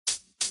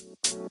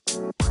A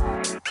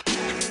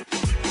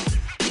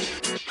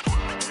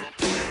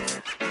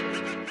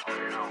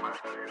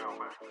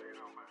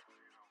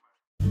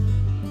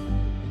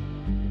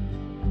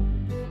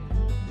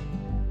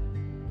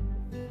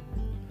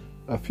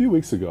few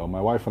weeks ago, my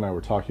wife and I were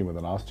talking with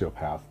an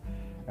osteopath,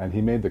 and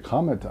he made the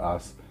comment to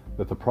us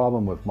that the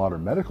problem with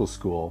modern medical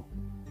school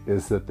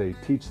is that they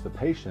teach the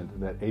patient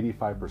that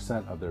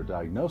 85% of their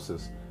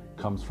diagnosis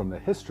comes from the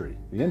history,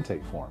 the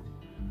intake form,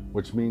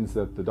 which means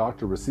that the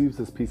doctor receives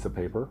this piece of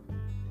paper,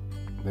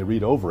 they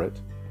read over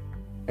it,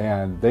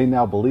 and they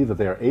now believe that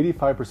they are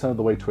 85% of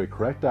the way to a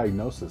correct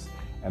diagnosis,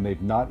 and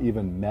they've not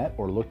even met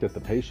or looked at the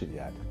patient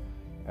yet.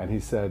 And he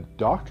said,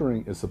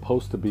 doctoring is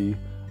supposed to be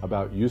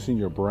about using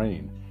your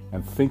brain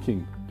and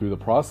thinking through the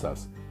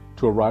process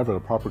to arrive at a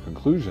proper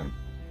conclusion.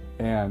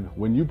 And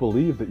when you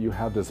believe that you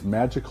have this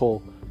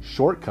magical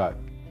shortcut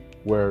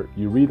where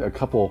you read a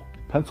couple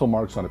pencil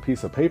marks on a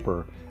piece of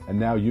paper and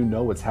now you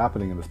know what's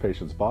happening in this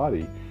patient's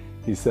body,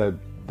 he said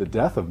the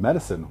death of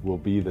medicine will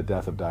be the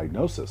death of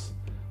diagnosis.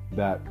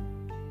 That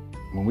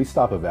when we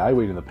stop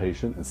evaluating the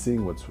patient and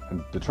seeing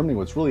and determining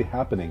what's really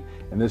happening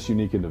in this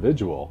unique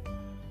individual,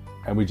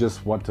 and we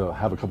just want to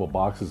have a couple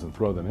boxes and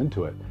throw them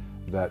into it,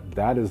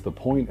 that is the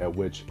point at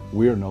which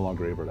we are no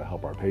longer able to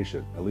help our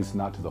patient, at least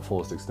not to the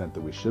fullest extent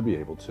that we should be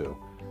able to.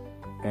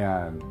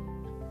 And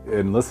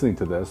in listening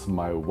to this,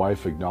 my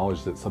wife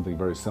acknowledged that something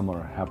very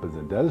similar happens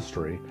in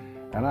dentistry,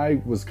 and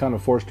I was kind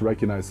of forced to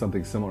recognize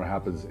something similar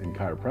happens in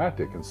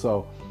chiropractic. And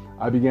so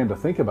I began to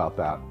think about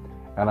that,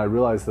 and I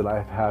realized that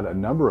I've had a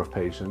number of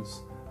patients,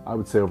 I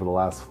would say over the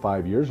last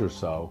 5 years or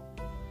so,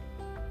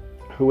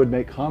 who would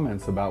make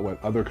comments about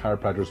what other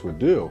chiropractors would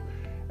do.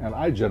 And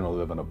I generally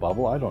live in a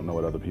bubble. I don't know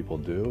what other people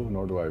do,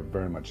 nor do I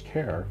very much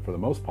care for the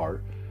most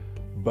part.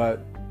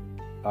 But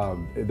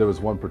there was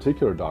one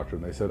particular doctor,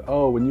 and they said,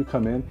 oh, when you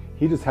come in,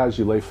 he just has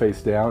you lay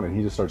face down and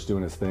he just starts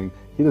doing his thing.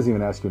 He doesn't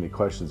even ask you any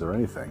questions or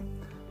anything.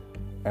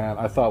 And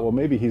I thought, well,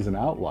 maybe he's an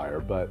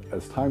outlier. But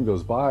as time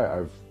goes by,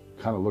 I've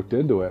kind of looked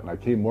into it, and I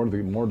came more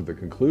to the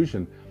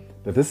conclusion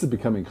that this is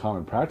becoming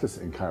common practice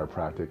in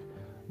chiropractic,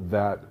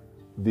 that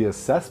the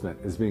assessment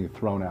is being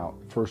thrown out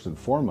first and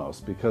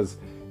foremost, because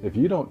if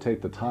you don't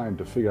take the time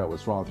to figure out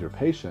what's wrong with your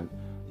patient,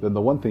 then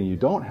the one thing you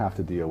don't have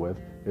to deal with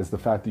is the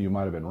fact that you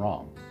might have been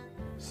wrong.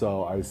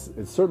 So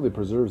it certainly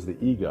preserves the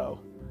ego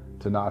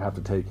to not have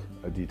to take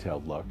a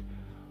detailed look.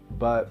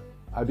 But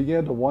I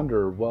began to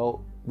wonder,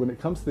 well, when it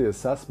comes to the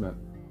assessment,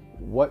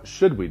 what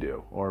should we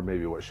do? Or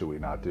maybe what should we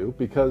not do?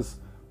 Because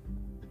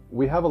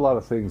we have a lot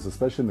of things,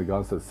 especially in the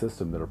Gonstead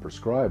system, that are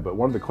prescribed, but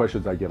one of the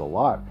questions I get a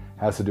lot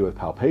has to do with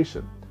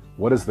palpation.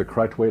 What is the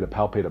correct way to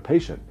palpate a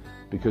patient?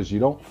 Because you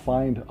don't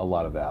find a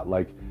lot of that.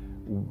 Like,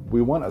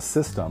 we want a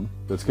system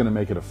that's going to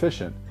make it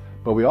efficient,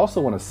 but we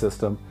also want a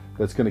system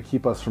that's going to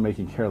keep us from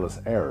making careless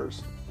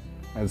errors.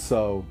 And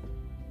so,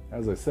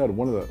 as I said,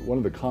 one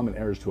of the common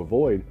errors to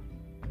avoid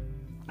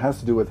has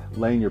to do with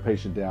laying your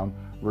patient down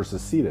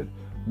versus seated.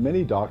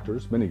 Many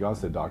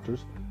Gonstead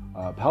doctors,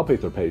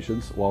 palpate their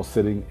patients while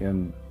sitting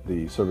in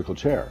the cervical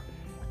chair.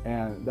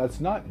 And that's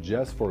not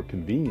just for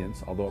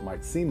convenience, although it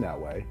might seem that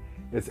way.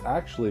 It's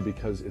actually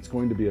because it's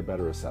going to be a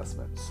better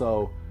assessment.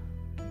 So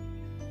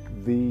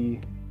the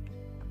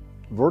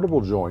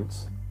vertebral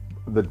joints,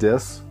 the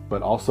discs,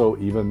 but also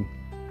even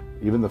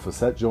the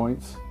facet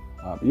joints,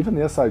 even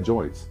the SI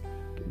joints,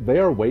 they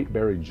are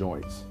weight-bearing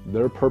joints.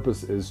 Their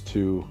purpose is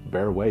to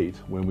bear weight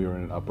when we are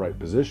in an upright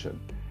position.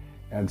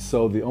 And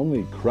so the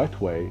only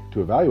correct way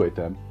to evaluate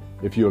them,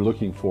 if you're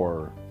looking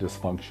for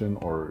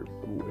dysfunction, or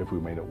if we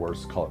made it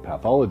worse, call it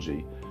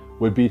pathology,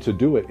 would be to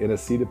do it in a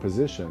seated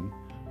position,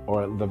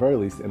 or at the very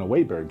least in a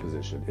weight-bearing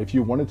position. If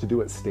you wanted to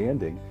do it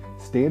standing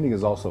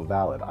is also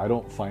valid. I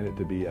don't find it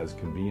to be as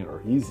convenient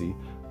or easy,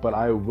 but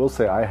I will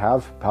say I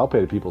have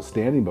palpated people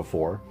standing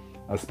before,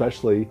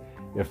 especially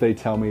if they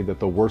tell me that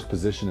the worst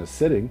position is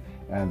sitting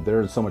and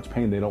they're in so much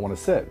pain they don't want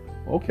to sit.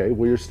 Okay,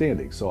 well, you're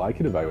standing, so I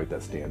can evaluate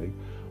that standing.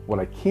 What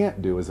I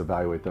can't do is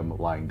evaluate them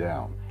lying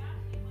down.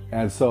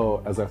 And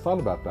so as I thought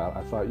about that,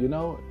 I thought,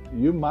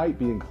 you might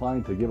be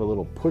inclined to give a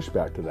little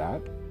pushback to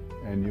that,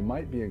 and you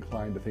might be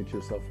inclined to think to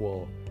yourself,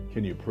 well,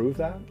 can you prove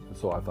that? And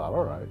so I thought,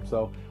 all right.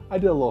 So I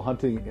did a little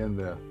hunting in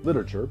the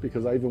literature,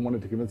 because I even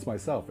wanted to convince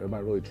myself, am I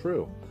really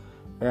true?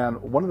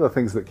 And one of the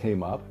things that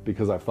came up,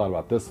 because I've thought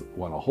about this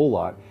one a whole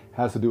lot,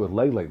 has to do with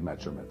leg length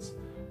measurements.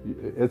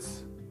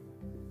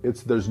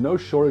 There's no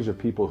shortage of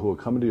people who will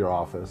come into your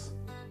office,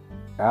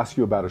 ask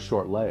you about a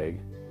short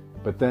leg,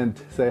 but then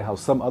say how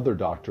some other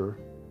doctor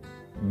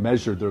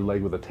measured their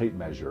leg with a tape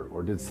measure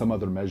or did some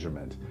other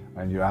measurement.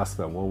 And you ask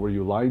them, well, were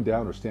you lying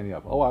down or standing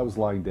up? Oh, I was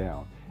lying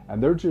down.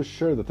 And they're just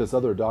sure that this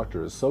other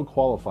doctor is so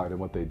qualified in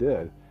what they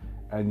did,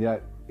 and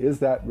yet, is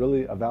that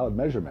really a valid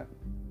measurement?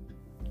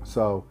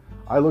 So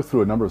I looked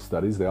through a number of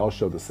studies. They all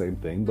show the same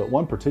thing, but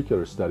one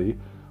particular study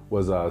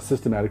was a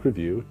systematic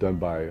review done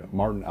by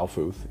Martin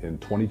Alfuth in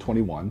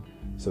 2021.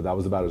 So that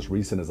was about as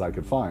recent as I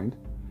could find.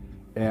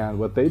 And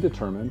what they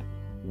determined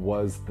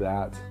was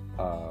that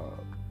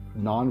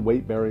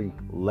non-weight-bearing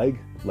leg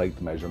length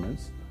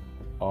measurements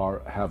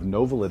have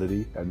no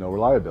validity and no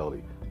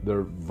reliability.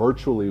 they're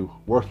virtually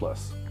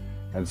worthless.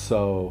 And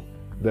so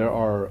there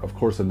are, of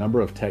course, a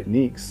number of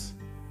techniques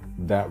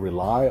that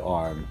rely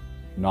on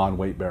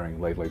non-weight bearing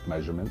leg length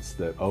measurements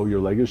that, oh, your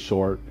leg is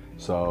short,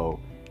 so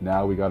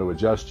now we got to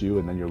adjust you,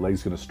 and then your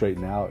leg's going to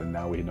straighten out, and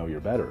now we know you're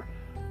better.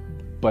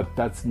 But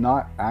that's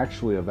not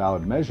actually a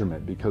valid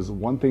measurement, because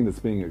one thing that's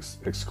being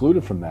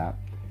excluded from that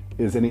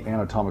is any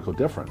anatomical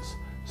difference.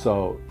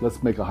 So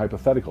let's make a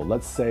hypothetical.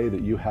 Let's say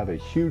that you have a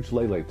huge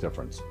leg length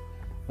difference.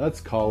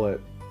 Let's call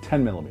it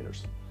 10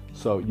 millimeters.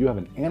 So you have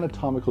an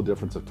anatomical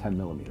difference of 10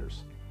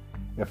 millimeters.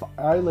 If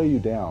I lay you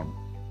down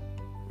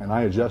and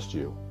I adjust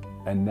you,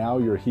 and now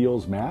your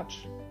heels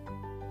match,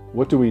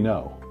 what do we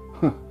know?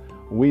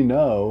 We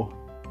know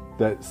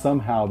that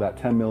somehow that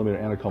 10 millimeter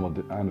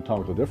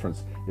anatomical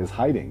difference is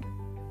hiding.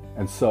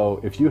 And so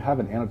if you have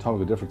an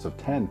anatomical difference of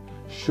 10,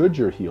 should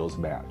your heels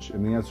match?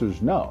 And the answer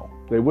is no,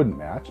 they wouldn't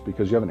match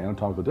because you have an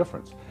anatomical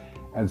difference.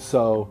 And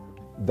so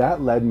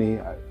that led me,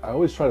 I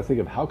always try to think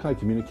of how can I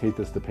communicate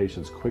this to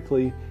patients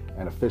quickly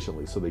and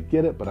efficiently so they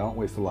get it, but I don't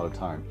waste a lot of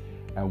time.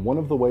 And one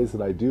of the ways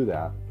that I do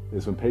that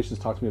is when patients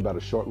talk to me about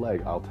a short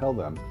leg, I'll tell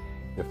them,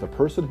 if the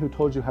person who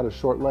told you had a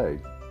short leg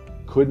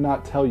could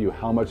not tell you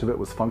how much of it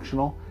was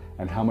functional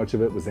and how much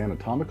of it was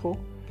anatomical,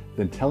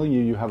 then telling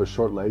you have a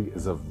short leg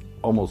is of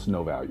almost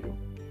no value.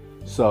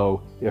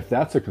 So if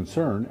that's a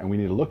concern and we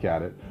need to look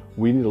at it,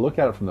 we need to look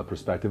at it from the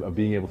perspective of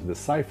being able to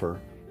decipher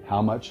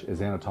how much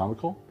is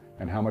anatomical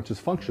and how much is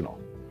functional.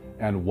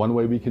 And one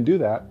way we can do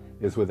that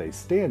is with a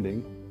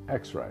standing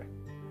x-ray.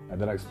 And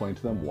then I explain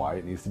to them why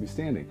it needs to be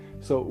standing.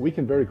 So we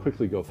can very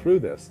quickly go through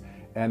this.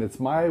 And it's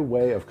my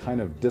way of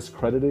kind of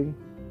discrediting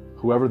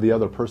whoever the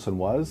other person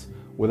was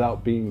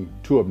without being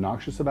too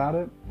obnoxious about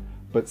it,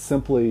 but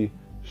simply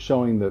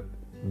showing that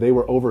they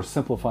were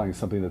oversimplifying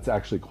something that's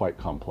actually quite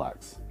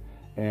complex.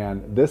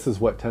 And this is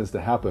what tends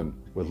to happen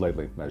with leg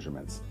length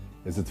measurements,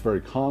 is it's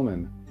very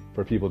common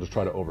for people to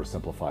try to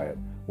oversimplify it,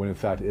 when in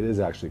fact it is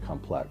actually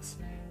complex.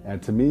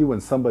 And to me,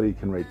 when somebody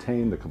can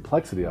retain the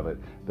complexity of it,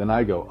 then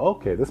I go,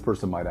 okay, this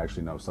person might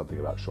actually know something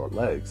about short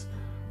legs.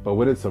 But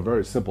when it's a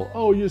very simple,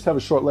 oh, you just have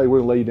a short leg, we're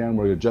gonna lay you down,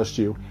 we're gonna adjust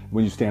you,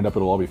 when you stand up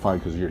it'll all be fine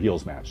because your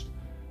heels matched.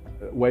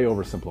 Way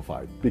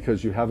oversimplified,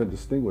 because you haven't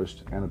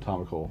distinguished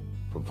anatomical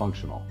from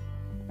functional.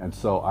 And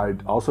so I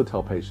also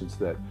tell patients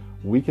that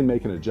we can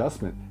make an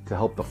adjustment to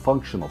help the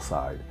functional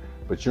side,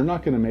 but you're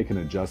not gonna make an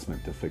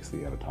adjustment to fix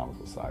the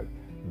anatomical side.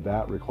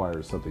 That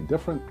requires something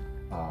different.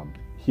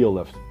 Heel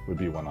lift would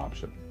be one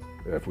option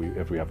if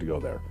we have to go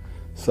there.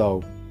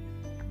 So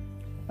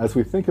as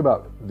we think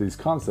about these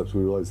concepts,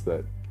 we realize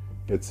that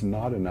it's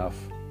not enough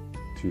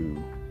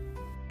to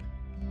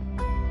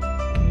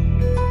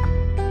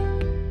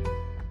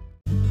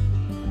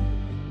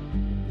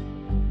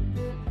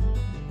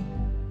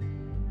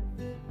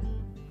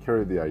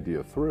carry the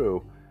idea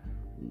through.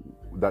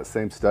 That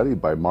same study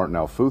by Martin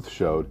Alfuth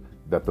showed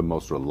that the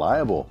most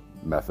reliable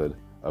method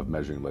of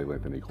measuring leg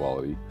length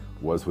inequality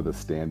was with a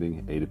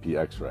standing A to P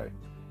x-ray.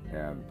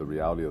 And the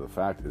reality of the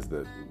fact is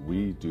that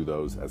we do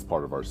those as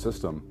part of our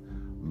system.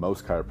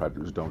 Most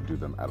chiropractors don't do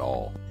them at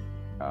all.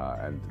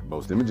 And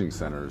most imaging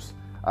centers,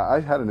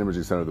 I had an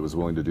imaging center that was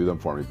willing to do them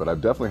for me, but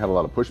I've definitely had a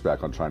lot of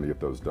pushback on trying to get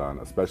those done,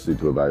 especially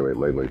to evaluate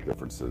leg length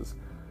differences.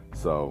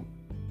 So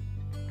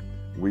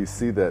we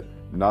see that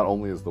not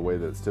only is the way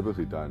that it's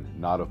typically done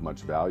not of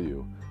much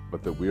value,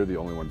 but that we're the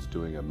only ones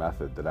doing a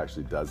method that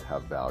actually does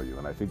have value.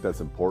 And I think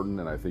that's important,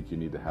 and I think you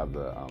need to have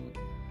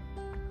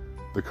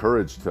the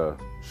courage to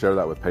share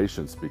that with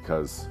patients,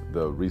 because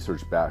the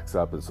research backs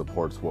up and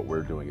supports what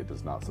we're doing. It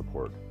does not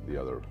support the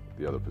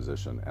other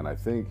position. And I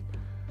think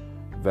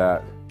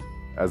that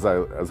as I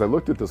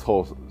looked at this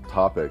whole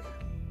topic,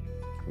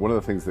 one of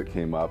the things that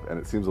came up, and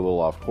it seems a little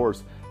off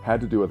course,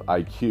 had to do with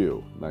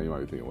IQ. Now you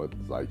might be thinking, what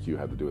does IQ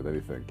have to do with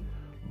anything?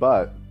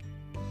 But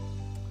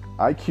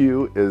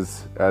IQ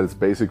is, at its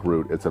basic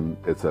root, it's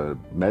a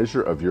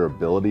measure of your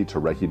ability to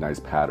recognize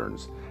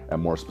patterns.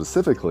 And more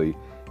specifically,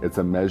 it's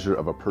a measure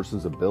of a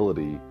person's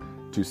ability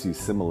to see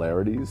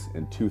similarities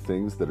in two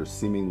things that are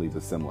seemingly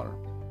dissimilar.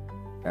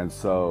 And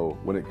so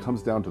when it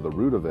comes down to the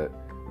root of it,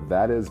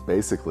 that is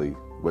basically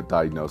what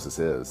diagnosis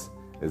is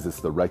it's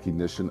the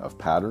recognition of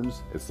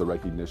patterns. It's the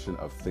recognition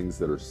of things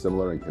that are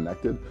similar and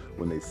connected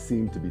when they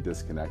seem to be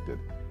disconnected.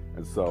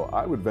 And so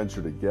I would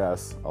venture to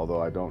guess,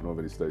 although I don't know of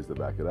any studies that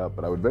back it up,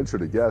 but I would venture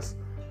to guess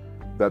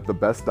that the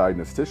best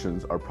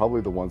diagnosticians are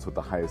probably the ones with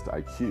the highest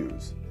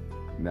IQs.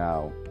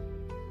 Now,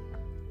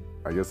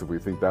 I guess if we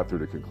think that through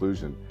to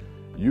conclusion,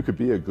 you could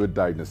be a good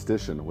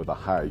diagnostician with a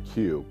high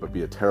IQ, but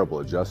be a terrible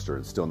adjuster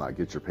and still not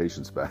get your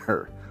patients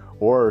better.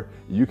 Or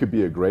you could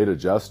be a great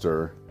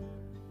adjuster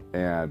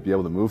and be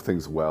able to move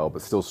things well,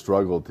 but still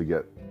struggle to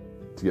get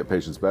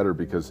patients better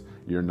because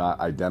you're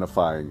not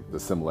identifying the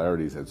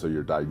similarities, and so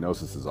your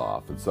diagnosis is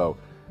off. And so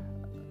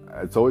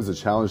it's always a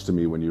challenge to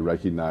me when you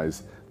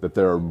recognize that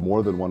there are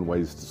more than one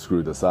ways to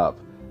screw this up,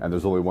 and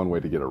there's only one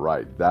way to get it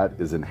right. That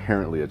is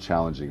inherently a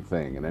challenging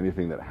thing, and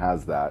anything that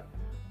has that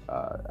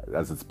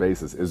as its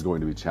basis is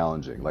going to be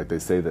challenging. Like they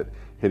say that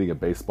hitting a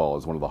baseball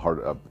is one of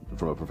the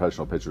from a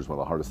professional pitcher, is one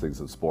of the hardest things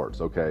in sports.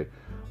 Okay,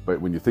 But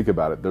when you think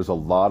about it, there's a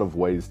lot of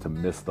ways to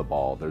miss the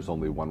ball. There's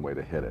only one way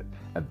to hit it.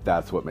 And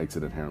that's what makes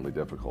it inherently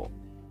difficult.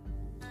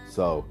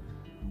 So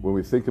when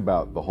we think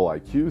about the whole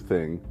IQ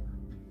thing,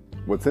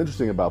 what's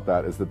interesting about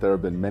that is that there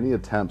have been many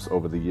attempts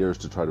over the years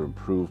to try to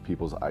improve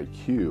people's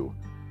IQ.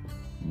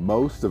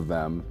 Most of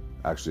them,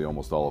 actually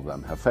almost all of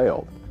them, have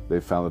failed.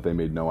 They've found that they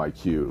made no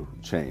IQ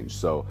change.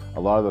 So a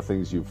lot of the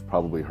things you've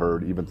probably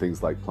heard, even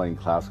things like playing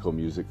classical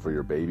music for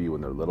your baby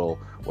when they're little,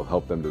 will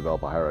help them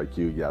develop a higher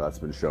IQ. Yeah, that's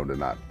been shown to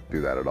not do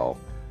that at all.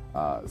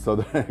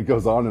 So it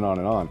goes on and on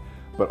and on.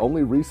 But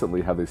only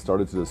recently have they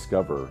started to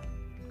discover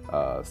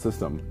a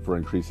system for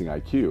increasing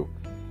IQ.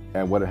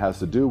 And what it has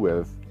to do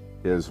with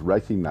is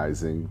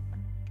recognizing,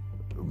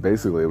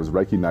 basically it was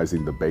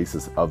recognizing the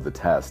basis of the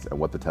test and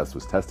what the test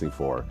was testing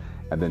for,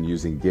 and then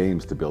using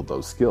games to build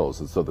those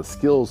skills. And so the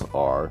skills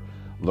are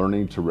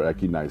learning to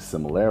recognize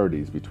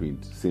similarities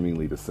between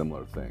seemingly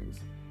dissimilar things.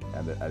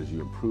 And that as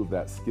you improve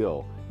that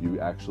skill,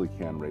 you actually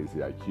can raise the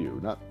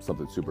IQ. Not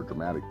something super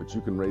dramatic, but you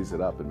can raise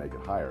it up and make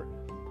it higher.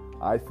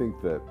 I think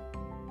that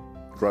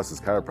for us as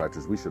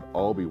chiropractors, we should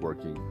all be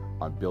working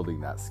on building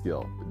that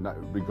skill,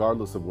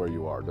 regardless of where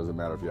you are. It doesn't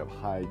matter if you have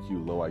high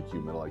IQ, low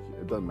IQ, middle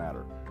IQ, it doesn't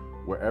matter.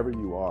 Wherever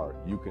you are,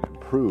 you can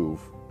improve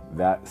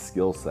that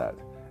skill set.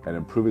 And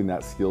improving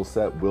that skill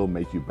set will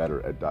make you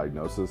better at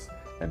diagnosis.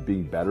 And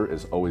being better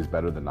is always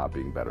better than not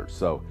being better.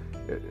 So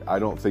I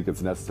don't think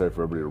it's necessary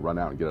for everybody to run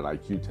out and get an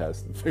IQ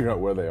test and figure out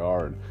where they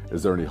are and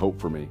is there any hope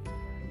for me.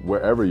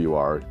 Wherever you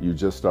are, you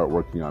just start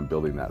working on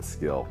building that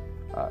skill.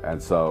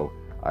 And so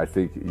I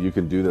think you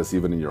can do this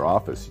even in your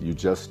office. You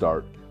just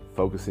start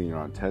focusing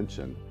your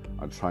attention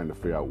on trying to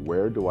figure out,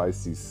 where do I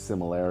see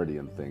similarity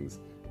in things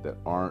that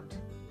aren't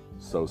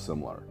so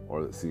similar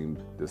or that seem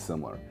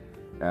dissimilar.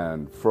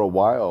 And for a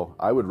while,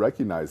 I would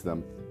recognize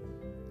them,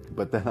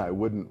 but then I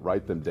wouldn't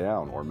write them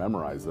down or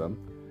memorize them.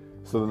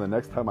 So then the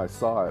next time I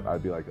saw it,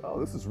 I'd be like, oh,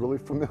 this is really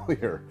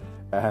familiar.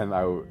 And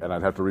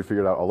I'd have to refigure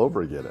it out all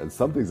over again. And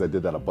some things I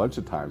did that a bunch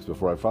of times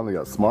before I finally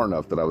got smart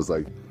enough that I was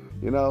like,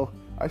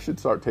 I should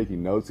start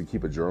taking notes and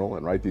keep a journal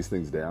and write these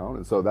things down.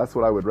 And so that's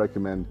what I would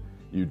recommend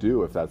you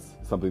do if that's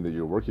something that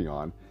you're working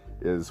on,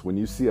 is when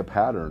you see a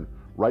pattern,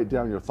 write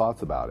down your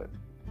thoughts about it.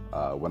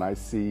 When I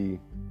see,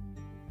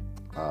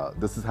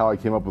 this is how I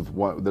came up with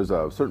one, there's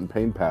a certain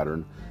pain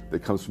pattern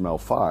that comes from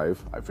L5,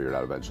 I figured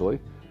out eventually,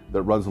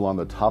 that runs along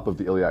the top of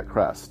the iliac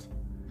crest.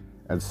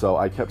 And so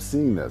I kept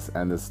seeing this,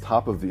 and this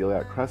top of the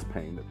iliac crest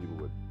pain that people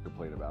would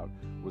complain about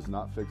was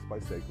not fixed by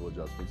sacral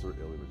adjustments or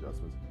ilium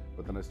adjustments,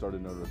 but then I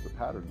started to notice the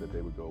pattern that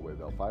they would go away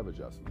with L5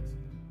 adjustments.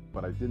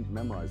 But I didn't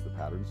memorize the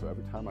pattern, so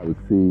every time I would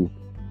see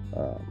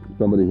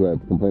somebody who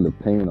had complained of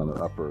pain on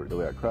their upper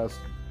iliac crest,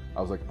 I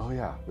was like, oh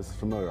yeah, this is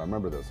familiar, I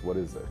remember this, what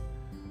is it?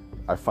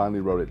 I finally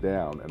wrote it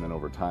down, and then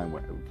over time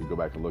we could go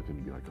back and look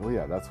and be like, oh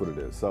yeah, that's what it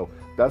is. So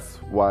that's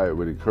why I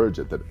would encourage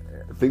it, that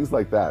things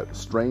like that,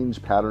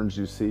 strange patterns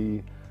you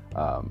see,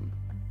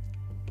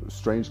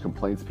 strange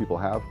complaints people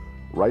have,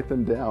 write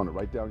them down and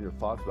write down your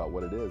thoughts about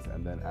what it is.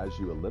 And then as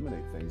you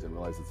eliminate things and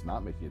realize it's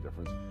not making a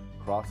difference,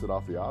 cross it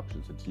off the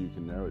options until you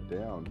can narrow it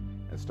down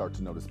and start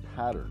to notice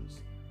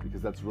patterns,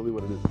 because that's really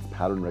what it is. It's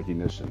pattern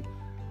recognition.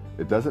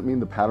 It doesn't mean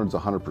the pattern's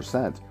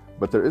 100%,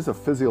 but there is a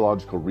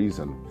physiological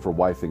reason for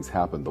why things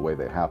happen the way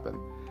they happen.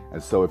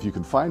 And so if you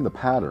can find the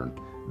pattern,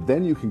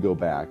 then you can go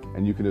back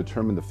and you can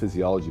determine the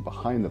physiology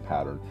behind the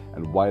pattern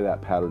and why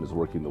that pattern is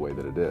working the way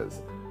that it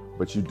is.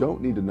 But you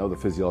don't need to know the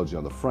physiology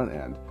on the front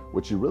end.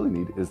 What you really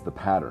need is the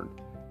pattern.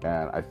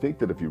 And I think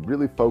that if you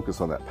really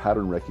focus on that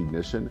pattern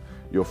recognition,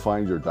 you'll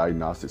find your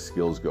diagnostic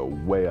skills go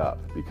way up,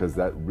 because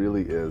that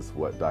really is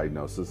what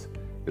diagnosis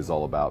is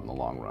all about in the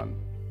long run.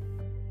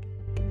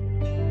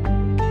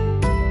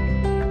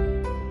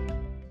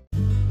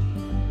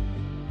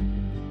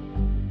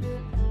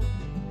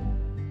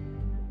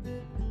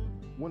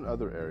 One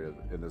other area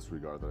in this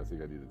regard that I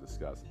think I need to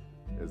discuss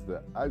is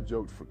that I've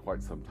joked for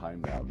quite some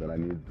time now that I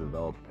need to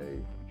develop a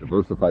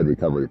diversified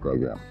recovery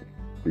program.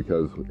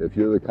 Because if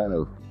you're the kind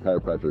of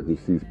chiropractor who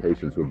sees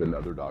patients who have been to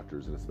other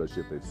doctors, and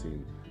especially if they've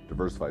seen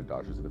diversified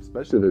doctors, and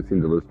especially if they've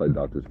seen diversified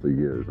doctors for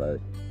years,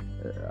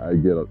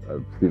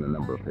 I've seen a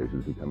number of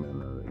patients who come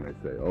in and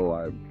they say, oh,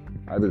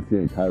 I've been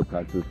seeing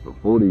chiropractors for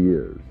 40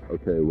 years.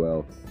 Okay,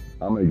 well,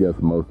 I'm going to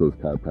guess most of those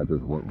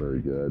chiropractors weren't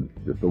very good.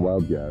 Just a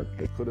wild guess.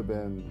 It could have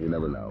been, you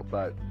never know.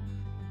 But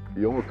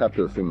you almost have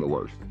to assume the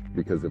worst,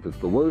 because if it's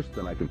the worst,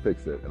 then I can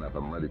fix it, and if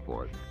I'm ready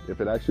for it. If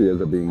it actually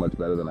ends up being much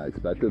better than I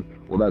expected,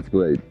 well, that's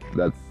great.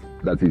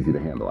 That's easy to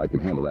handle. I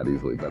can handle that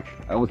easily, but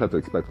I almost have to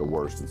expect the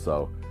worst. And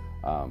so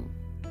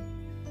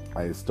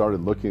I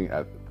started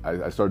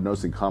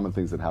noticing common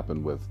things that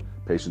happened with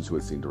patients who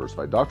had seen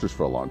diversified doctors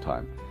for a long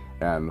time.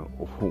 And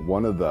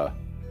one of the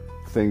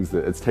things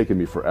that it's taken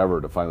me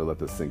forever to finally let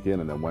this sink in,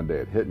 and then one day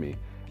it hit me,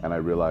 and I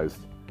realized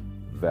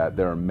that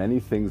there are many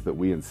things that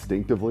we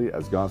instinctively,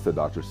 as Gonstead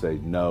doctors, say,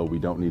 no, we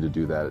don't need to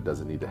do that, it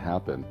doesn't need to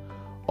happen,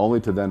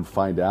 only to then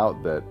find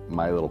out that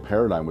my little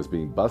paradigm was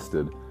being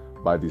busted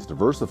by these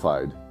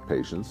diversified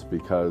patients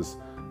because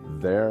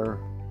their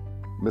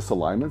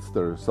misalignments,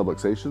 their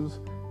subluxations,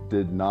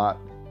 did not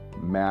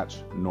match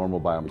normal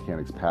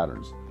biomechanics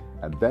patterns.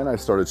 And then I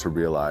started to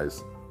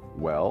realize,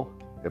 well,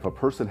 if a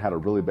person had a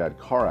really bad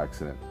car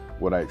accident,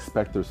 would I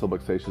expect their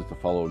subluxations to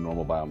follow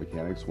normal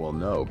biomechanics? Well,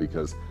 no,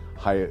 because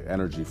high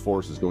energy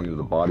force is going into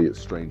the body at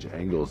strange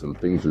angles and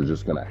things are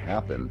just going to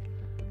happen.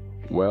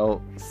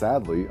 Well,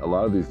 sadly, a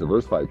lot of these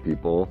diversified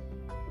people,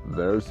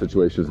 their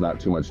situation is not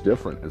too much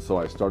different. And so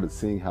I started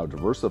seeing how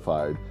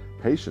diversified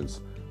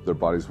patients, their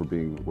bodies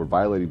were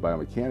violating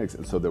biomechanics.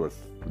 And so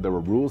there were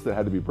rules that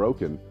had to be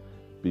broken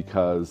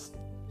because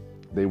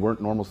they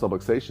weren't normal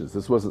subluxations.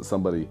 This wasn't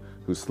somebody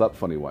who slept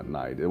funny one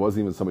night. It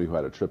wasn't even somebody who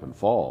had a trip and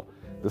fall.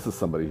 This is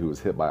somebody who was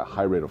hit by a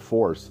high rate of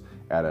force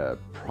at a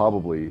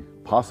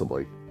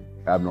possibly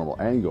abnormal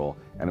angle,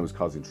 and it was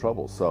causing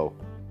trouble. So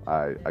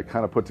I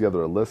kind of put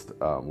together a list,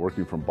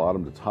 working from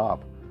bottom to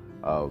top,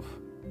 of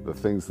the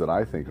things that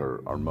I think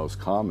are most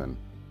common.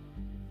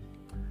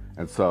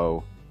 And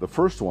so the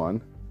first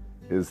one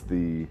is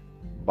the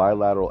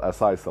bilateral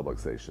SI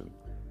subluxation.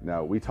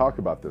 Now, we talk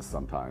about this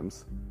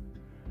sometimes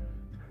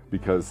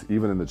because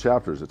even in the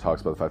chapters, it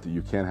talks about the fact that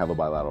you can have a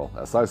bilateral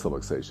SI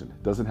subluxation.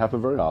 It doesn't happen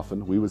very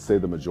often. We would say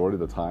the majority of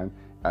the time,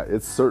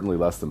 it's certainly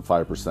less than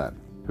 5%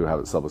 who have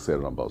it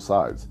subluxated on both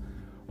sides.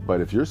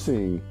 But if you're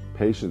seeing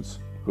patients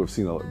who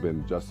have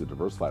been adjusted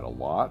diversified a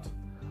lot,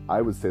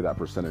 I would say that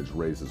percentage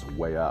raises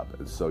way up.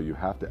 And so you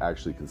have to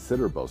actually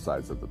consider both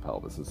sides of the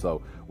pelvis. And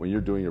so when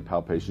you're doing your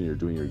palpation, you're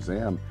doing your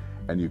exam,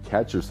 and you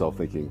catch yourself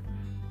thinking,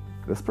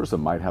 this person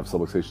might have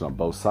subluxation on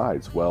both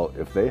sides. Well,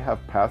 if they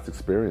have past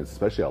experience,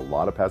 especially a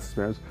lot of past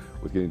experience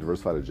with getting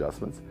diversified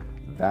adjustments,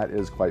 that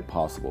is quite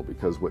possible,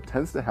 because what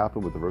tends to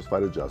happen with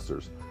diversified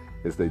adjusters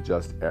is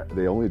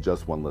they only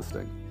adjust one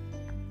listing,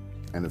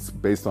 and it's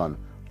based on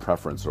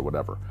preference or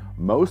whatever.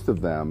 Most of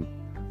them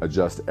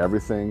adjust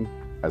everything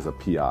as a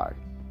PI.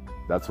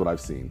 That's what I've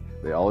seen.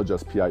 They all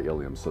adjust PI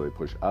ilium, so they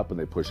push up and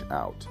they push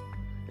out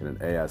in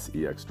an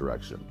AS-EX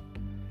direction.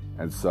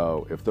 And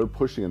so if they're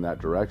pushing in that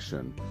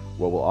direction,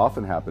 what will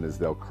often happen is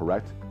they'll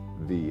correct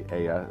the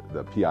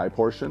PI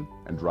portion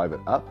and drive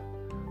it up,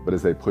 but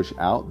as they push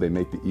out, they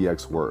make the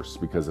EX worse,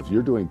 because if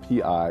you're doing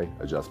PI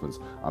adjustments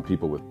on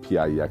people with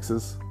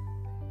PIEXs,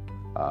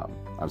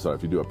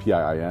 if you do a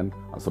PIIN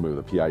on somebody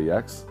with a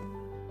PIEX,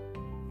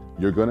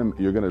 you're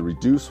gonna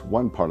reduce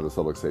one part of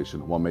the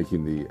subluxation while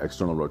making the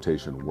external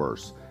rotation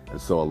worse. And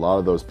so a lot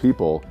of those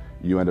people,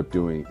 you end up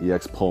doing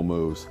EX pull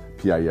moves,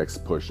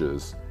 PIEX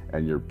pushes,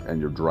 and you're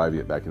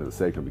driving it back into the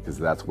sacrum because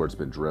that's where it's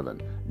been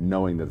driven,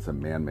 knowing that it's a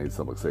man-made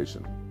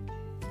subluxation.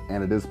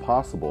 And it is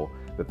possible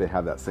that they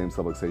have that same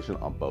subluxation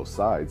on both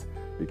sides,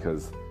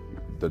 because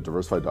the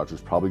diversified doctor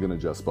is probably going to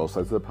adjust both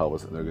sides of the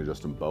pelvis, and they're going to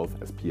adjust them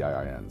both as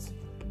PIINs.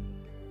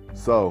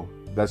 So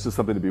that's just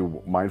something to be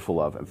mindful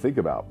of and think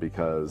about,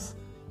 because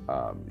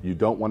you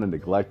don't want to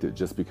neglect it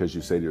just because you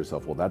say to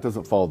yourself, well, that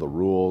doesn't follow the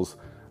rules,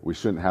 we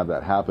shouldn't have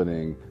that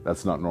happening,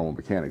 that's not normal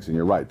mechanics. And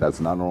you're right, that's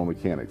not normal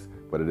mechanics,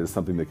 but it is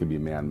something that can be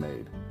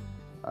man-made.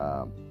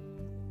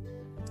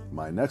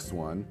 My next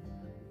one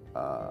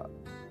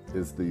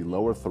is the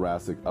lower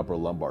thoracic upper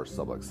lumbar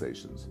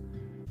subluxations.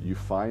 You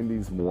find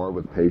these more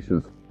with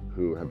patients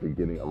who have been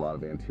getting a lot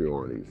of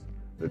anteriorities.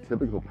 The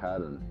typical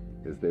pattern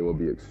is they will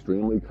be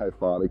extremely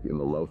kyphotic in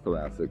the low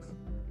thoracics.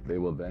 They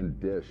will then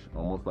dish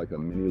almost like a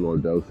mini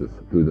lordosis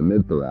through the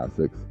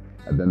mid-thoracics,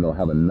 and then they'll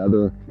have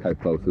another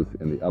kyphosis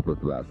in the upper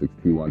thoracics,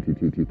 T1,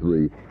 T2,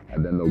 T3,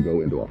 and then they'll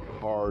go into a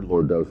hard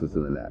lordosis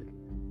in the neck.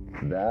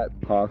 That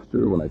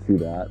posture, when I see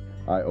that,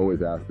 I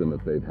always ask them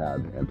if they've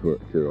had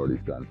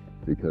anteriorities done,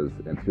 because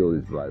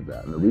anteriorities drive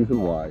that. And the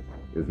reason why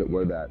is that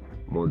where that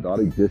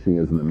lordotic dishing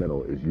is in the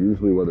middle is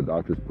usually where the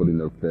doctor's putting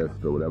their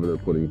fist or whatever they're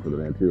putting for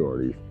their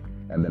anteriorities.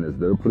 And then as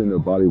they're putting their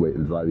body weight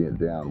and driving it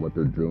down, what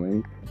they're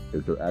doing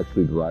is they're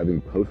actually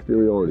driving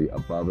posteriority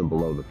above and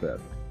below the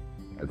fist.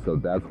 And so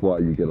that's why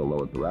you get a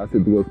lower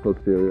thoracic that goes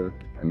posterior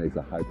and makes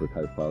a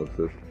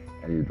hyperkyphosis,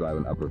 and you drive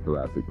an upper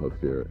thoracic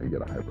posterior and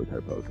get a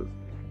hyperkyphosis.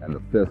 And the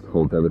fist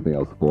holds everything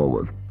else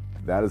forward.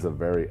 That is a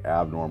very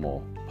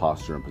abnormal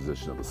posture and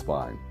position of the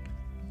spine.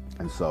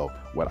 And so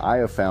what I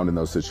have found in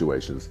those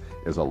situations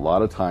is a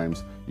lot of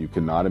times you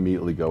cannot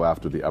immediately go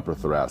after the upper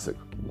thoracic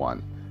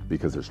one,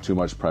 because there's too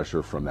much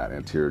pressure from that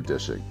anterior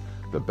dishing.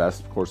 The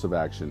best course of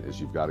action is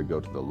you've got to go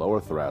to the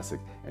lower thoracic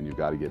and you've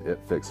got to get it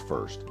fixed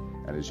first.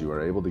 And as you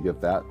are able to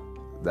get that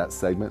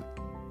segment,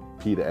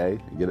 P to A,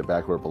 and get it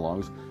back where it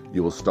belongs,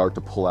 you will start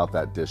to pull out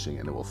that dishing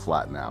and it will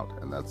flatten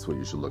out. And that's what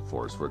you should look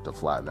for, is for it to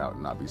flatten out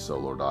and not be so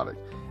lordotic.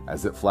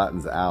 As it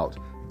flattens out,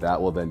 that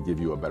will then give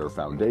you a better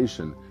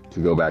foundation to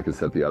go back and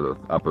set the other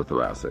upper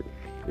thoracic.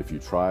 If you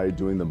try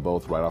doing them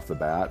both right off the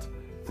bat,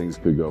 things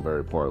could go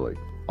very poorly.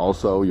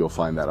 Also, you'll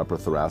find that upper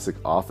thoracic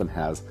often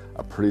has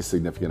a pretty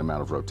significant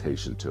amount of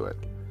rotation to it.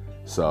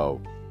 So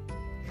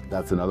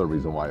that's another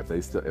reason why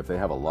if they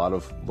have a lot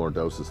of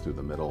lordosis through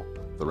the middle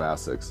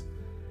thoracics,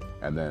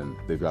 and then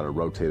they've got a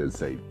rotated,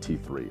 say,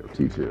 T3 or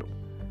T2,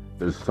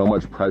 there's so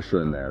much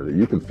pressure in there that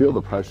you can feel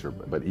the pressure,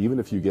 but even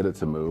if you get it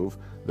to move,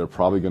 they're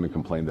probably going to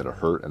complain that it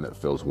hurt and that it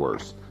feels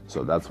worse.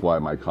 So that's why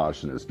my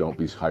caution is don't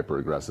be hyper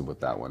aggressive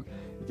with that one.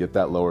 Get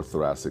that lower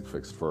thoracic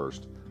fixed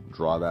first.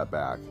 draw that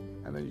back,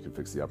 and then you can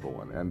fix the upper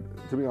one. And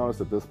to be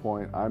honest, at this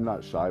point, I'm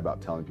not shy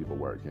about telling people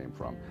where it came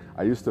from.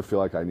 I used to feel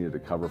like I needed to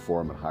cover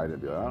for them and hide it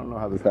and be like, I don't know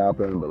how this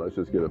happened, but let's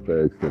just get it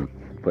fixed and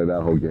play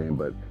that whole game.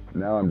 But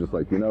now I'm just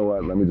like, you know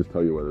what, let me just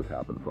tell you where this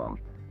happened from.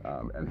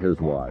 And here's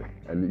why.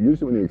 And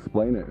usually when you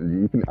explain it,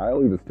 and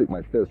I'll even stick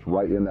my fist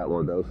right in that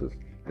lordosis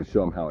and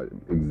show them how it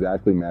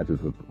exactly matches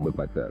with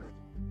my fist.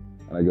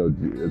 And I go,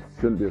 it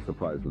shouldn't be a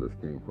surprise where this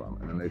came from.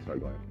 And then they start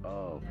going,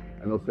 oh.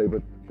 And they'll say,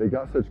 but they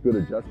got such good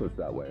adjustments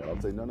that way. And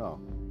I'll say, no.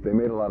 They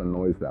made a lot of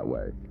noise that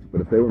way. But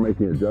if they were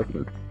making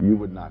adjustments, you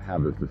would not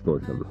have this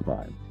distortion of the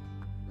spine.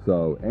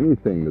 So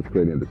anything that's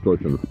creating a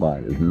distortion of the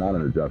spine is not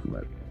an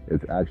adjustment.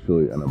 It's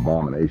actually an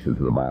abomination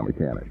to the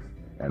biomechanics.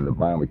 And the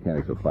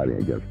biomechanics are fighting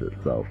against it.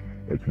 So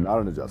it's not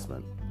an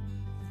adjustment.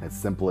 It's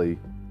simply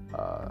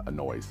a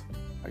noise,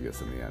 I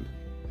guess, in the end.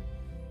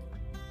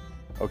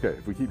 Okay,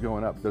 if we keep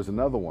going up, there's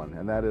another one,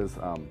 and that is,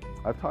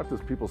 I've talked to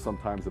people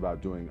sometimes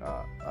about doing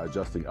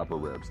adjusting upper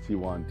ribs,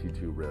 T1,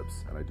 T2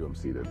 ribs, and I do them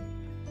seated.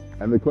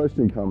 And the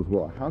question comes,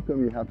 well, how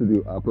come you have to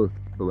do upper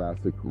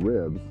thoracic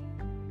ribs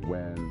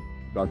when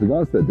Dr.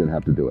 Gonstead didn't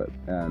have to do it?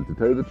 And to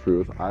tell you the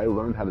truth, I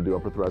learned how to do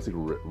upper thoracic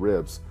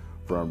ribs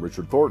from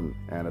Richard Thornton,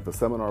 and at the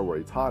seminar where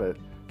he taught it,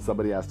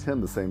 somebody asked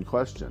him the same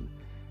question.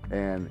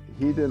 And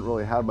he didn't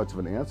really have much of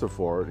an answer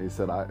for it. He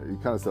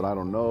kind of said, I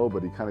don't know,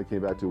 but he kind of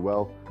came back to,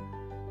 well,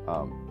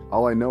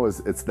 all I know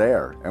is it's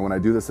there, and when I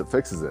do this, it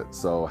fixes it.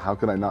 So how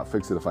can I not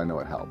fix it if I know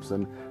it helps?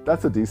 And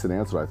that's a decent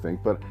answer, I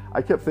think. But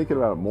I kept thinking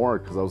about it more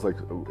because I was like,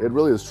 it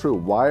really is true.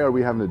 Why are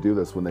we having to do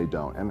this when they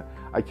don't? And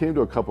I came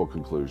to a couple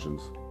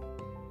conclusions.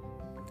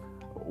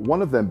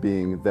 One of them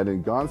being that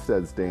in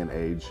Gonstead's day and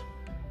age,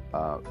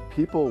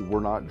 people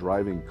were not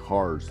driving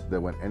cars that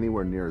went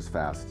anywhere near as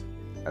fast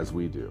as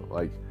we do.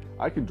 Like,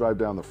 I can drive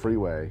down the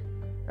freeway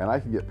and I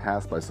can get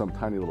passed by some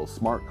tiny little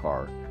smart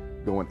car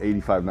going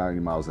 85, 90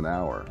 miles an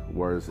hour.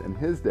 Whereas in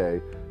his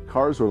day,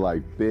 cars were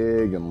like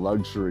big and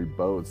luxury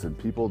boats, and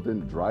people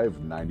didn't drive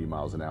 90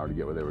 miles an hour to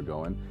get where they were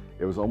going.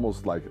 It was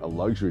almost like a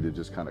luxury to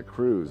just kind of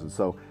cruise.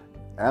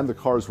 And the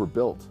cars were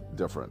built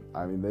different.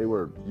 I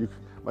mean,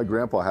 my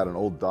grandpa had an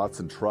old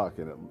Datsun truck,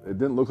 and it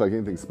didn't look like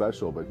anything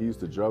special, but he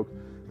used to joke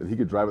that he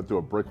could drive it through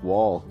a brick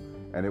wall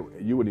and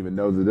you wouldn't even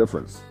know the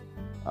difference.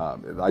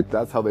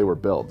 That's how they were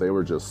built. They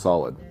were just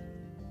solid.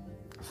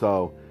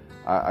 So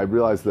I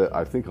realized that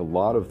I think a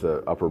lot of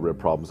the upper rib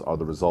problems are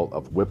the result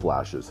of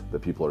whiplashes that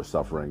people are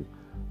suffering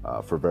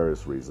for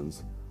various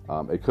reasons.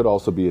 It could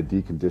also be a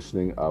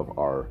deconditioning of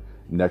our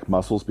neck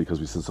muscles because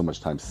we spend so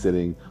much time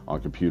sitting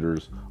on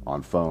computers,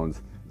 on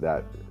phones,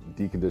 that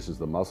deconditions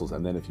the muscles.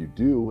 And then if you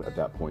do at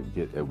that point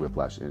get a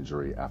whiplash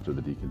injury after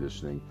the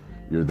deconditioning,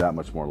 you're that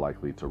much more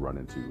likely to run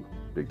into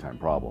big time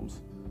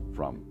problems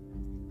from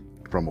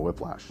a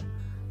whiplash.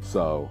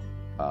 So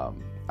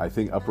I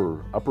think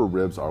upper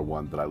ribs are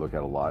one that I look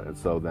at a lot. And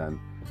so then,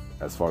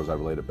 as far as I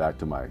relate it back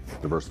to my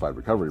diversified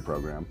recovery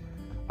program,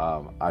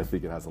 I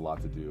think it has a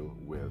lot to do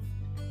with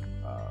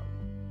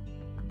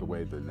the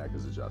way the neck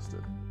is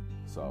adjusted.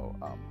 So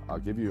I'll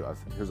give you,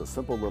 here's a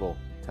simple little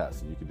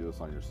test, and you can do this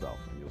on yourself,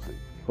 and you'll see.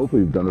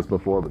 Hopefully you've done this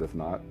before, but if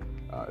not,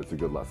 it's a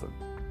good lesson.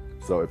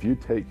 So if you're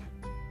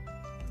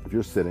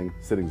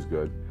sitting's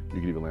good. You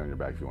can even lay on your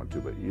back if you want to,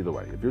 but either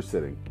way, if you're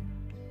sitting,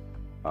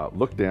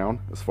 look down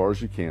as far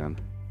as you can,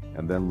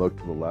 and then look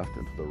to the left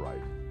and to the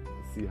right,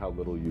 and see how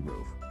little you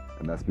move.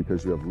 And that's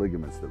because you have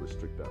ligaments that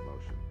restrict that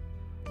motion.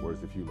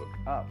 Whereas if you look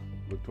up,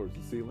 look towards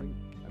the ceiling,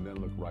 and then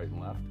look right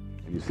and left,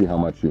 and you see how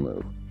much you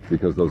move,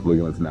 because those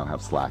ligaments now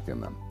have slack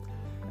in them.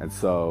 And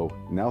so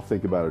now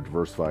think about a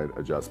diversified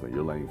adjustment.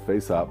 You're laying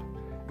face up.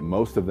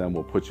 Most of them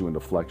will put you into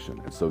flexion.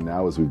 And so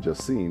now, as we've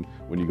just seen,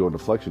 when you go into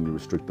flexion, you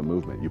restrict the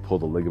movement. You pull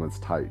the ligaments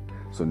tight.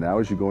 So now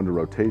as you go into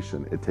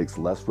rotation, it takes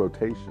less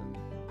rotation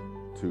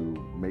to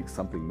make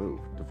something move,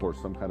 to force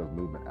some kind of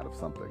movement out of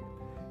something.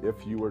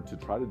 If you were to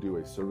try to do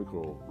a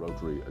cervical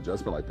rotary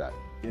adjustment like that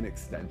in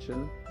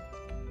extension,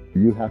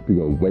 you have to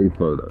go way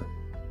further,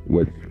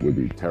 which would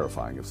be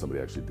terrifying if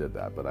somebody actually did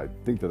that. But I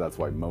think that's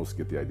why most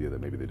get the idea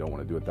that maybe they don't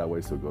want to do it that way,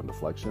 so go into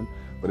flexion.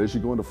 But as you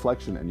go into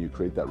flexion and you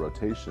create that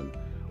rotation,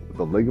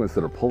 the ligaments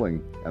that are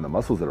pulling and the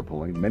muscles that are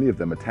pulling, many of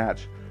them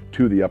attach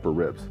to the upper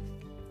ribs,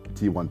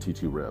 T1,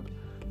 T2 rib.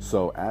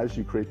 So as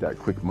you create that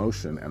quick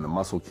motion and the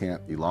muscle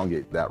can't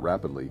elongate that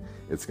rapidly,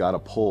 it's got to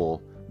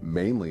pull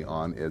mainly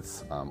on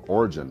its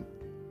origin,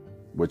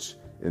 which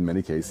in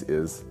many cases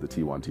is the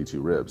T1,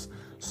 T2 ribs.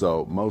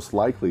 So most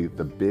likely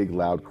the big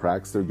loud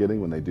cracks they're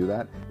getting when they do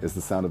that is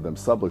the sound of them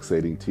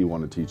subluxating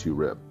T1 and T2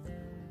 rib.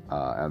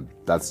 And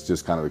that's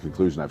just kind of the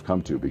conclusion I've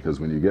come to, because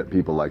when you get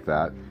people like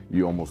that,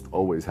 you almost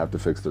always have to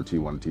fix their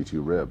T1 and T2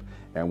 rib.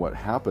 And what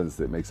happens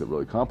that makes it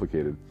really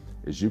complicated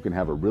is you can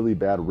have a really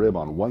bad rib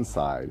on one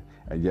side,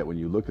 and yet when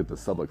you look at the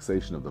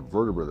subluxation of the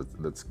vertebra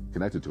that's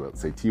connected to it,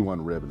 say T1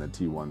 rib and then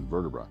T1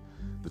 vertebra,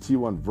 the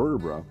T1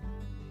 vertebra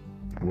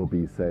will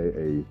be, say,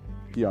 a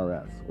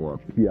PRS or a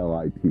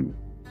PLIT.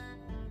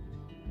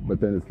 But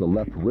then it's the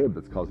left rib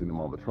that's causing them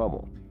all the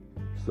trouble.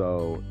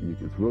 So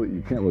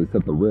you can't really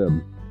set the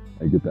rib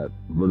and get that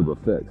vertebra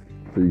fixed.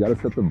 So you got to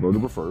set the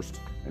vertebra first,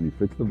 and you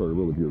fix the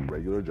vertebra with your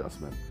regular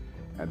adjustment,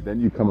 and then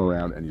you come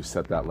around and you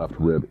set that left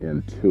rib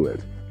into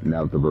it,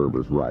 now that the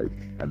vertebra's right.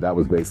 And that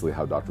was basically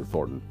how Dr.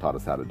 Thornton taught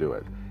us how to do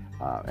it.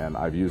 And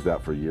I've used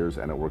that for years,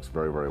 and it works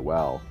very, very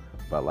well.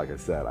 But like I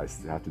said, I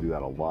have to do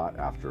that a lot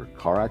after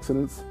car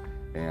accidents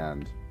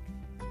and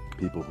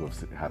people who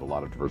have had a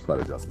lot of diversified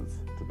adjustments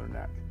to their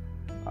neck.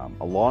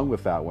 Along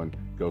with that one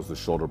goes the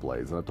shoulder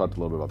blades. And I've talked a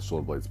little bit about the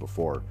shoulder blades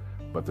before,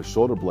 but the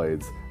shoulder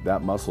blades,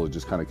 that muscle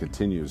just kind of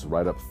continues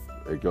right up.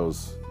 It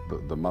goes,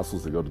 the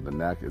muscles that go to the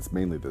neck, it's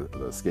mainly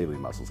the scalene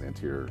muscles,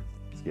 anterior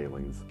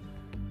scalenes.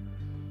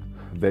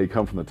 They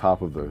come from the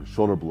top of the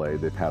shoulder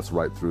blade, they pass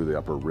right through the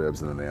upper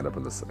ribs, and then they end up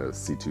in the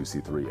C2,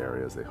 C3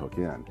 areas they hook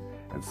in.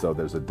 And so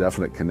there's a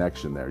definite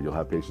connection there. You'll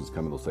have patients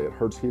come and they'll say, it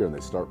hurts here, and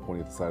they start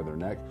pointing at the side of their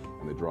neck,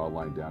 and they draw a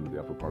line down to the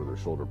upper part of their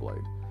shoulder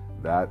blade.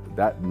 That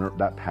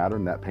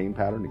pattern, that pain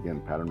pattern,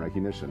 again, pattern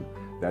recognition,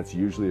 that's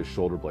usually a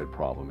shoulder blade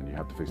problem, and you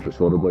have to fix the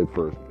shoulder blade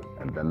first,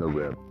 and then the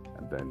rib,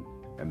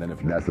 and then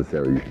if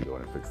necessary, you can go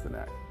in and fix the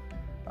neck.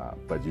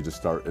 But you just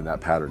start in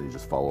that pattern, you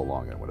just follow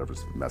along, and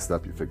whatever's messed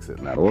up, you fix it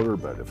in that order,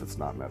 but if it's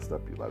not messed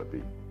up, you let it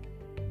be.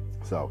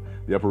 So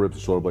the upper ribs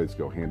and shoulder blades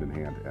go hand in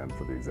hand, and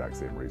for the exact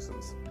same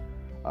reasons.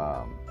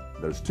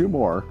 There's two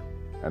more,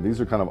 and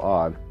these are kind of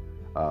odd.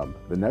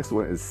 The next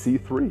one is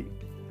C3.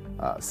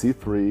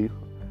 C3,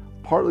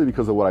 partly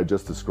because of what I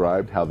just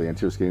described, how the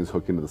anterior scalenes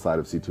hook into the side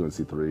of C2 and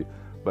C3,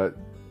 but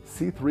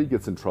C3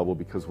 gets in trouble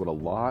because what a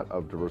lot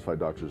of diversified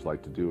doctors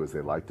like to do is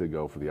they like to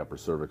go for the upper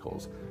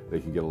cervicals. They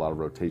can get a lot of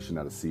rotation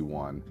out of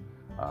C1.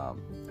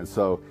 And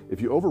so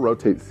if you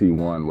over-rotate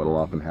C1, what will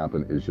often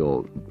happen is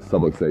you'll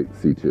subluxate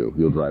C2.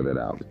 You'll drive it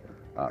out.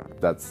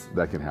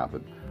 That can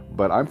happen.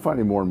 But I'm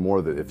finding more and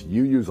more that if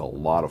you use a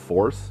lot of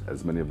force,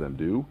 as many of them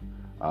do,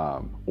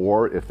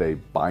 or if they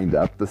bind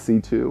up the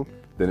C2,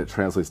 then it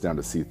translates down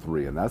to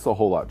C3. And that's a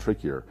whole lot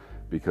trickier,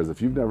 because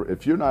if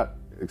you're not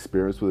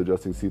experienced with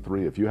adjusting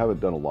C3, if you haven't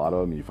done a lot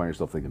of them and you find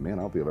yourself thinking, man,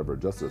 I don't think I've ever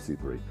adjusted a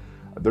C3,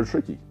 they're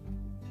tricky.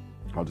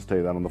 I'll just tell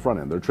you that on the front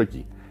end, they're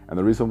tricky. And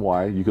the reason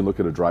why, you can look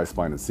at a dry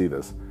spine and see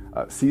this,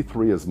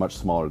 C3 is much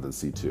smaller than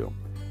C2.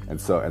 And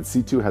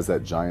C2 has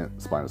that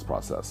giant spinous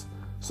process.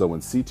 So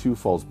when C2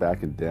 falls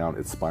back and down,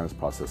 its spinous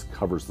process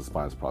covers the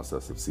spinous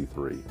process of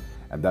C3.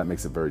 And that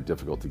makes it very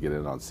difficult to get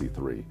in on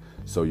C3.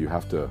 So you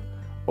have to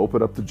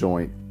open up the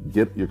joint,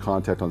 get your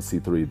contact on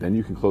C3, then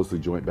you can close the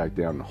joint back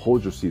down and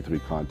hold your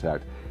C3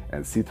 contact,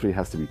 and C3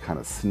 has to be kind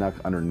of snuck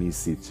underneath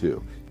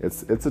C2.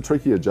 It's a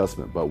tricky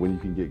adjustment, but when you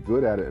can get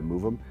good at it and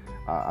move them,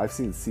 I've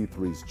seen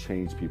C3s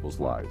change people's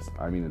lives.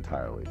 I mean,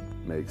 entirely.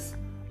 Makes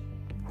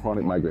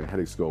chronic migraine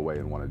headaches go away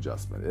in one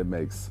adjustment. It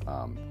makes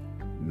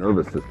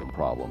nervous system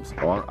problems.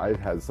 I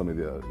had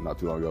somebody not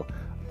too long ago,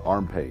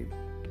 arm pain,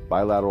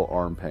 bilateral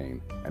arm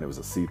pain, and it was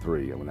a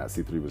C3, and when that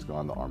C3 was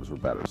gone, the arms were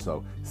better.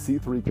 So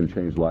C3 can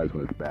change lives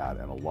when it's bad,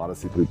 and a lot of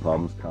C3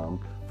 problems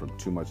come from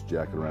too much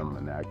jacket around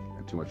the neck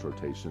and too much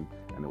rotation,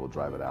 and it will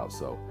drive it out.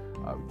 So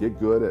get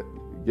good at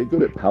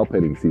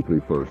palpating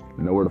C3 first.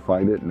 Know where to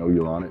find it, know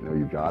you're on it, know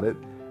you got it,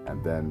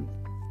 and then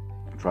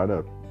try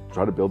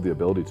to build the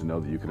ability to know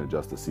that you can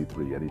adjust a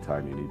C3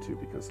 anytime you need to,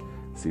 because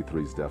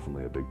C3 is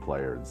definitely a big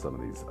player in some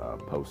of these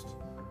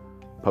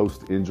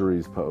post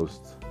injuries,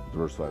 post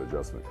diversified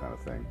adjustment kind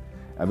of thing.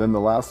 And then the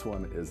last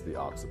one is the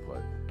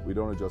occiput. We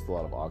don't adjust a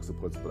lot of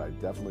occiputs, but I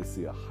definitely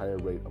see a higher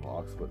rate of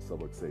occiput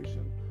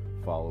subluxation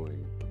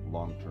following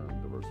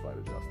long-term diversified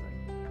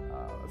adjusting,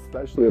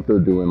 especially if they're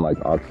doing like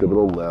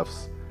occipital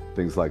lifts,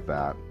 things like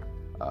that.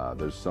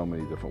 There's so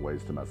many different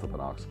ways to mess up an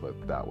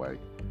occiput that way.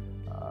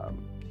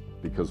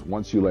 Because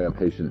once you lay a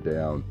patient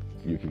down,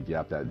 you can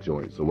gap that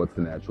joint. So what's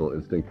the natural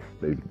instinct?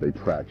 They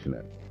traction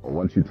it. Or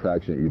once you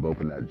traction it, you've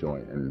opened that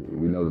joint. And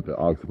we know that the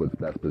occiput's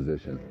best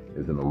position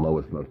is in the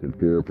lowest, most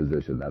inferior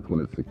position. That's when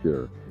it's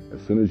secure.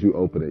 As soon as you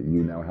open it,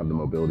 you now have the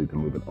mobility to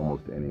move it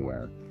almost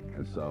anywhere.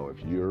 And so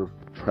if you're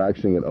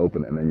tractioning it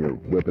open and then you're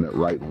whipping it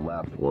right and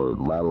left, or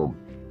lateral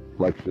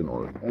flexion,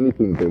 or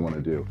anything that they want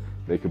to do,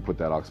 they can put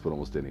that occiput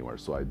almost anywhere.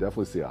 So I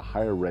definitely see a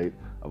higher rate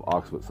of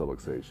occiput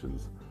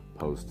subluxations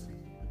post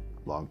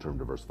long-term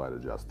diversified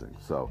adjusting.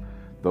 So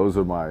those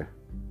are my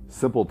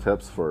simple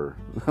tips for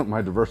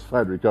my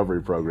diversified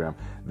recovery program,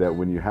 that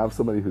when you have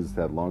somebody who's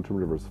had long-term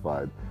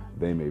diversified,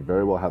 they may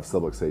very well have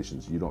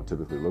subluxations you don't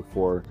typically look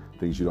for,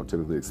 things you don't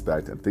typically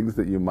expect, and things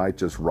that you might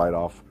just write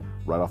off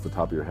the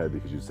top of your head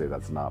because you say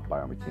that's not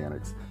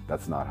biomechanics,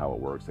 that's not how it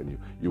works. And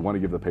you want to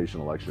give the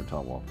patient a lecture and tell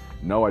them, well,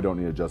 no, I don't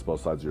need to adjust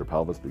both sides of your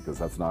pelvis because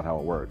that's not how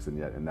it works. And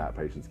yet in that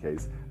patient's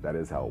case, that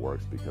is how it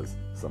works because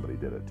somebody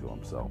did it to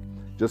them. So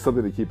just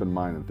something to keep in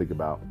mind and think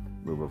about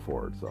moving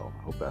forward. So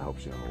I hope that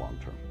helps you in the long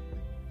term.